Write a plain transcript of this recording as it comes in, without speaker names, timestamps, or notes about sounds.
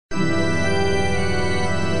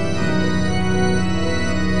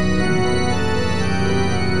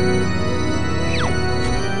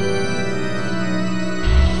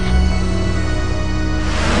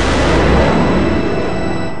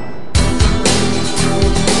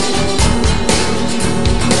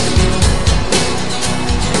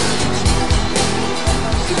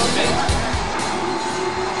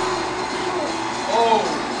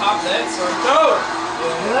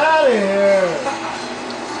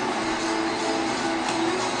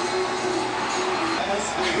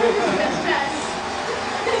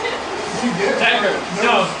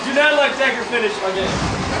finish again.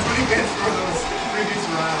 That's what he gets for those previous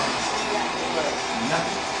rounds.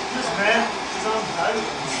 This man is on title.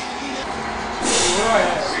 What do I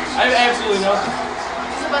have? I have absolutely nothing.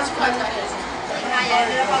 There's a bunch of cards like this. And I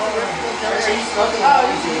ended up on the roof of the Yeah,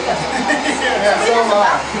 you see that. yeah, so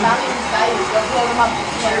long. Bounty values, they'll blow them up.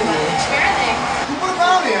 Where are they? Who put a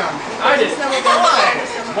bounty on me? I did. Why?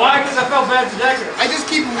 Why? Because I felt bad for Decker. I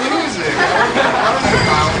just keep losing. I don't need a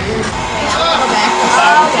bounty.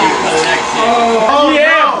 Oh,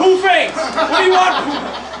 yeah, no. Poo face! What do you want?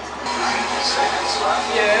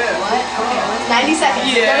 Yeah. What? Okay, 90 seconds.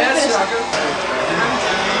 Yeah, sucker.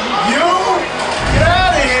 You? Get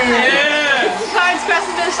out of here! Yeah! Cards cross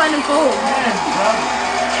the finish line and boom.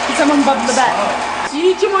 Did someone bump the bet? So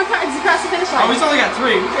you need 2 more cards to cross the finish Oh, line. we only got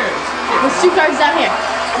 3. Who cares? There's 2 cards down here.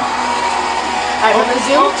 Alright, we're gonna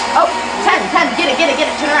zoom. Oh, 10. Get it.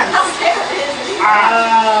 Turn around.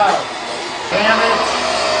 Ah! Damn it.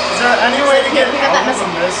 Is there any way to get We got that out of the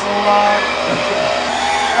missile lock?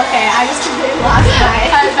 Okay, I just completely lost my.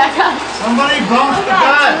 Alright, back up. Somebody bump the God,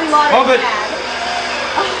 gun! it's really water Bump it. bad.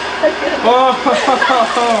 Oh!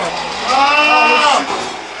 Oh!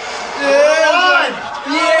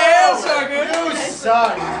 Yeah, sucker! You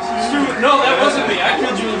suck! No, that wasn't me. I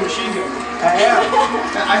killed you with a machine gun.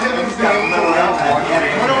 I haven't been able to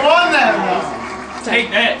Would have won that round!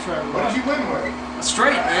 Take that, Trevor. What did you win with? A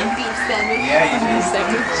straight, man. Beat Stanley. Yeah, you did.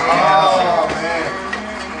 Stanley. Oh, man.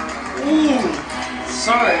 Ooh!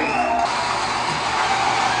 Sorry.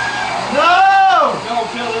 No! Don't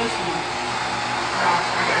kill this one.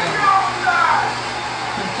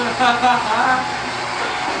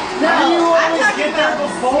 No, You I'm always talking get there about.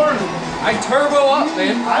 before me. I turbo up,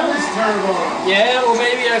 man. I was turbo. Yeah, well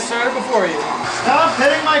maybe I started before you. Stop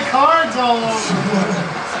hitting my cards all over.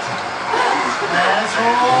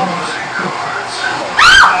 Asshole.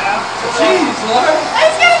 Jeez, Laura.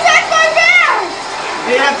 It's gonna take my bear!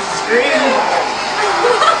 You have to scream.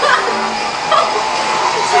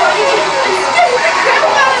 It's scaring the crap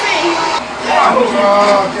out of me! Oh,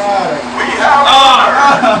 got it.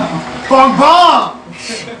 Bong bong!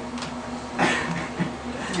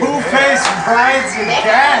 Two-Face rides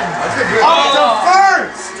again! That's a good Up to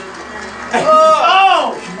first!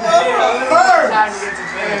 Oh! First!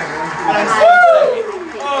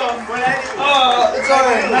 It's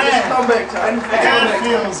alright. Man, Comeback time. that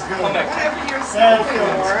feels good. Comeback time. That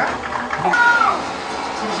feels good.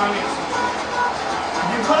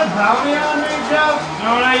 You put a bounty on me, Jeff?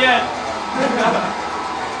 No, not yet.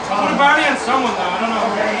 Put a bounty on someone though. I don't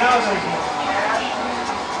know. Okay, now there's one.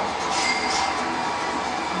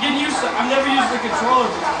 I'm getting used to. I've never used the controller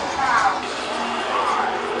before.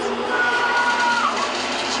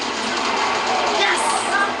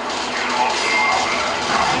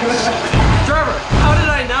 Trevor, how did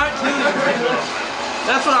I not do that?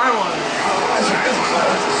 That's what I wanted.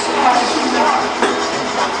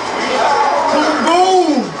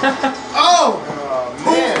 Boom! Oh!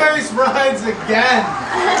 man. Two-Face rides again!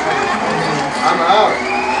 I'm out.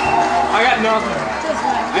 I got nothing.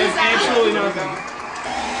 I have absolutely nothing.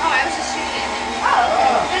 Oh, I was just shooting him. Oh,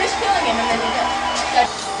 okay. Finish killing him and then you go.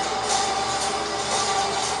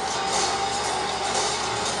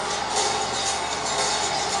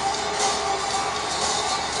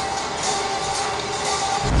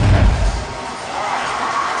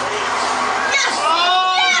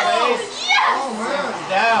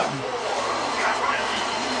 Down.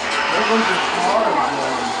 There goes your card,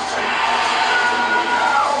 man.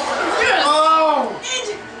 Oh!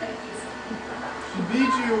 She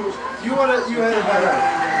beat you. You had a better.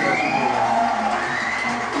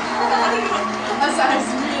 That sounds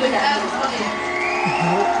really happy.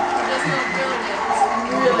 Just not brilliant.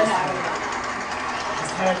 Really happy.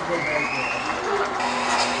 It's had to go back there.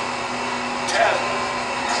 10,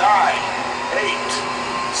 9, 8,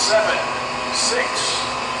 7, 6,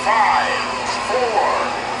 5, 4,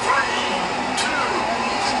 3, 2,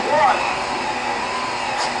 1.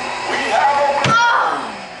 We have opened.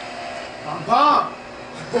 Bomb!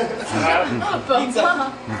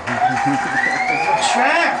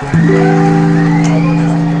 Track!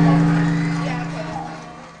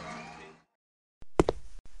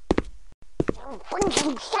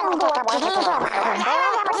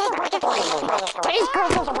 Please go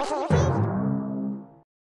to the